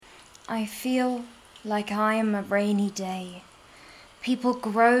I feel like I am a rainy day. People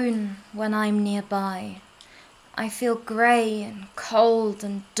groan when I'm nearby. I feel grey and cold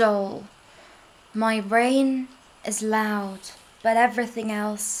and dull. My rain is loud, but everything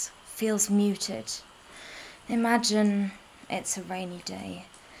else feels muted. Imagine it's a rainy day.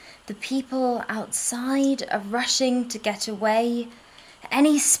 The people outside are rushing to get away.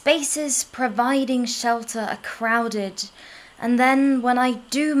 Any spaces providing shelter are crowded. And then when I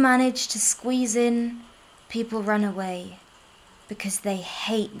do manage to squeeze in, people run away because they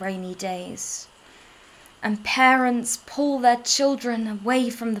hate rainy days. And parents pull their children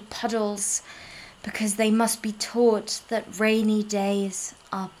away from the puddles because they must be taught that rainy days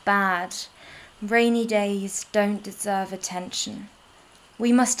are bad. Rainy days don't deserve attention.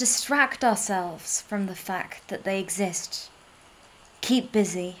 We must distract ourselves from the fact that they exist. Keep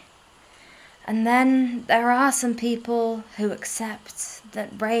busy. And then there are some people who accept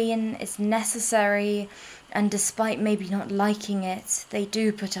that rain is necessary, and despite maybe not liking it, they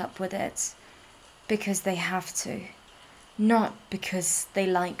do put up with it because they have to, not because they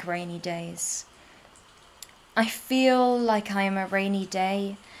like rainy days. I feel like I am a rainy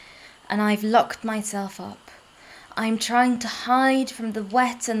day, and I've locked myself up. I'm trying to hide from the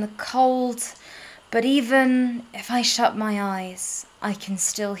wet and the cold, but even if I shut my eyes, I can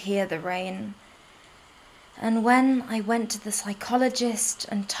still hear the rain. And when I went to the psychologist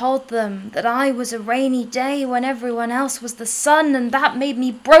and told them that I was a rainy day when everyone else was the sun, and that made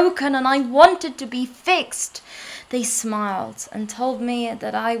me broken and I wanted to be fixed, they smiled and told me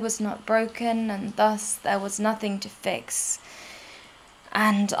that I was not broken and thus there was nothing to fix.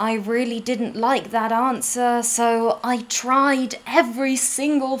 And I really didn't like that answer, so I tried every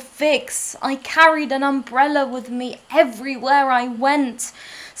single fix. I carried an umbrella with me everywhere I went,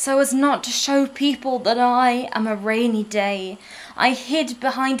 so as not to show people that I am a rainy day. I hid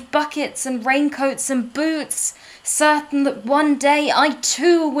behind buckets and raincoats and boots, certain that one day I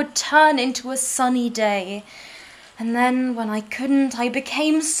too would turn into a sunny day. And then when I couldn't, I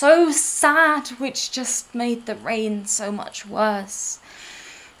became so sad, which just made the rain so much worse.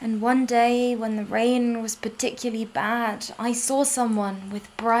 And one day, when the rain was particularly bad, I saw someone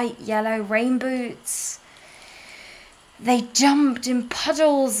with bright yellow rain boots. They jumped in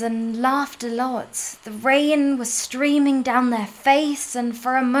puddles and laughed a lot. The rain was streaming down their face, and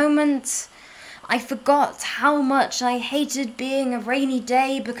for a moment, I forgot how much I hated being a rainy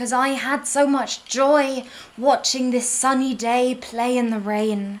day because I had so much joy watching this sunny day play in the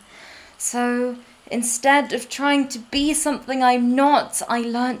rain. So instead of trying to be something I'm not, I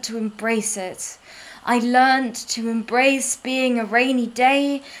learnt to embrace it. I learnt to embrace being a rainy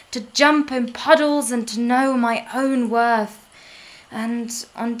day, to jump in puddles and to know my own worth. And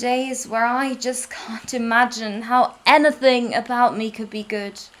on days where I just can't imagine how anything about me could be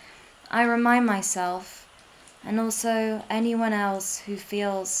good, I remind myself, and also anyone else who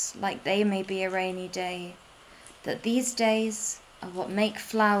feels like they may be a rainy day, that these days are what make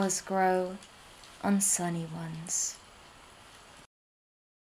flowers grow on sunny ones.